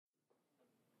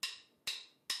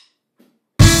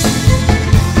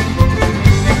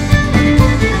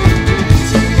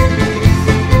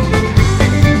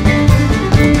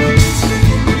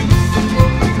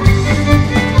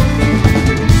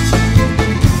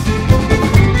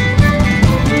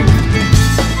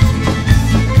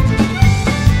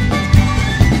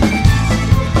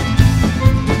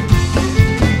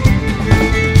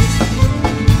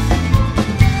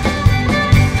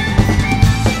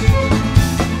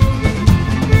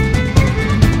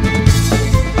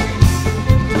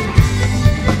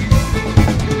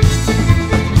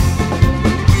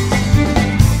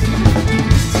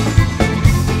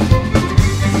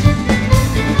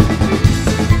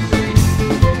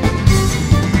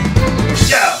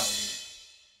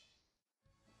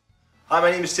Hi, my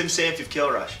name is Tim Sanfey of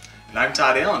Kilrush. And I'm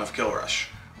Todd Allen of Kilrush.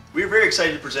 We are very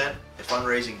excited to present a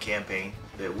fundraising campaign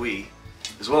that we,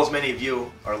 as well as many of you,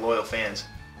 our loyal fans,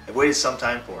 have waited some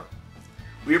time for.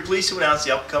 We are pleased to announce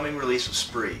the upcoming release of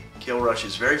Spree,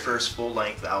 Kilrush's very first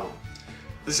full-length album.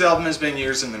 This album has been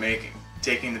years in the making,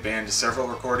 taking the band to several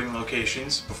recording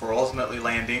locations before ultimately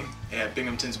landing at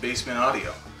Binghamton's Basement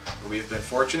Audio, where we have been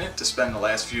fortunate to spend the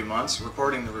last few months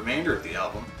recording the remainder of the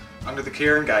album under the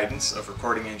care and guidance of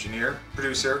recording engineer,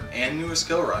 producer, and newest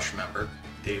Kilrush member,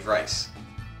 Dave Rice.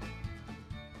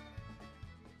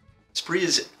 Spree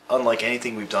is unlike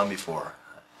anything we've done before.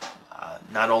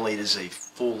 Not only is it a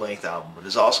full-length album, but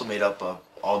it's also made up of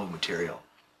all new material.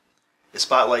 It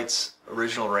spotlights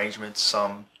original arrangements,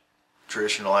 some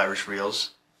traditional Irish reels,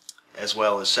 as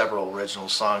well as several original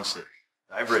songs that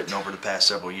I've written over the past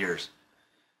several years.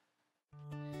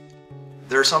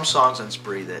 There are some songs on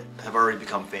Spree that have already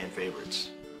become fan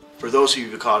favorites. For those of you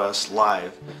who caught us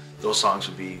live, those songs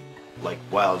would be like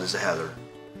Wild as a Heather,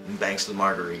 and Banks of the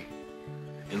Marguerite,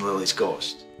 and Lily's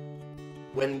Ghost.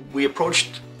 When we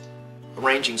approached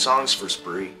arranging songs for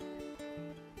Spree,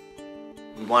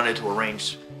 we wanted to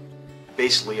arrange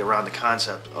basically around the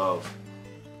concept of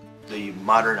the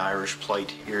modern Irish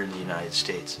plight here in the United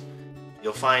States.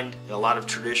 You'll find a lot of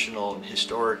traditional and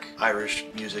historic Irish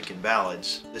music and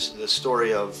ballads. This is the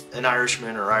story of an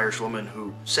Irishman or Irish woman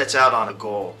who sets out on a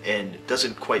goal and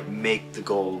doesn't quite make the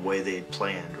goal the way they had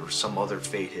planned, or some other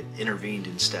fate had intervened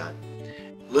instead.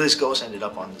 Lily's Ghost ended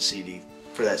up on the CD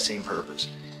for that same purpose.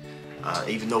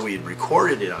 Even though we had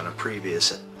recorded it on a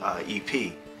previous EP,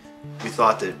 we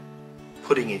thought that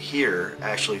putting it here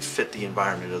actually fit the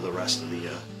environment of the rest of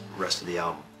the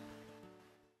album.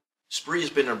 Spree has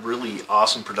been a really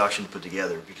awesome production to put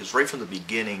together because right from the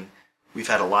beginning we've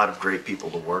had a lot of great people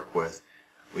to work with.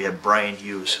 We had Brian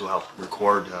Hughes, who helped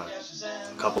record a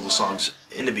couple of the songs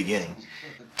in the beginning.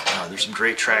 There's some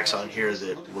great tracks on here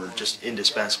that were just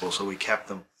indispensable, so we kept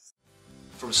them.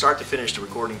 From start to finish, the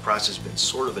recording process has been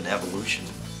sort of an evolution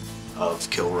of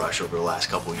Kilrush over the last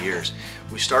couple of years.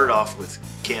 We started off with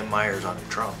Cam Myers on the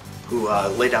drum, who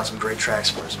laid down some great tracks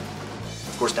for us.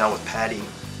 Of course, now with Patty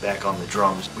back on the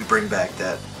drums, we bring back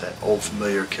that old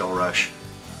familiar Kilrush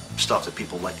stuff that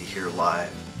people like to hear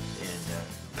live.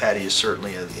 And Patty is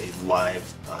certainly a live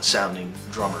sounding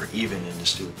drummer, even in the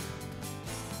studio.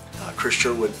 Chris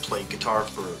Sherwood played guitar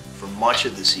for much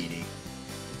of the CD.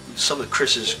 Some of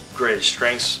Chris's greatest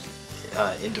strengths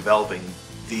in developing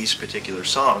these particular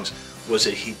songs was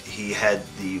that he had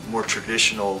the more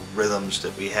traditional rhythms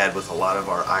that we had with a lot of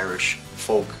our Irish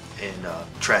folk and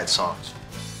trad songs.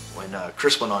 When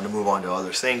Chris went on to move on to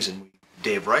other things and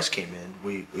Dave Rice came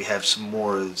in, we have some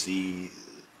more of the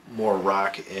more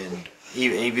rock and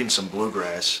even some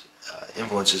bluegrass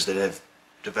influences that have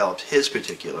developed his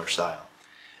particular style.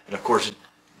 And of course,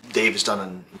 Dave has done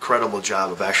an incredible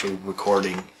job of actually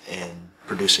recording and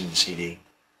producing the CD.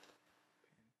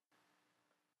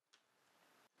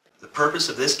 The purpose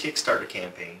of this Kickstarter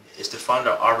campaign is to fund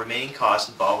our remaining costs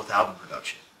involved with album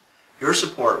production. Your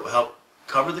support will help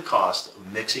cover the cost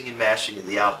of mixing and mastering of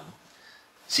the album,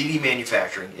 CD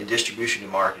manufacturing, and distribution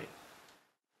and marketing.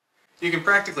 You can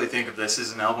practically think of this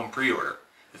as an album pre-order.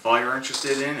 If all you're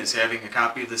interested in is having a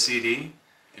copy of the CD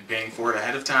and paying for it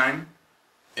ahead of time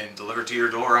and delivered to your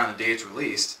door on the day it's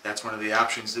released, that's one of the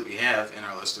options that we have in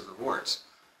our list of rewards.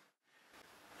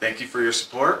 Thank you for your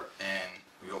support, and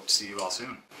we hope to see you all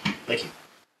soon. Thank you.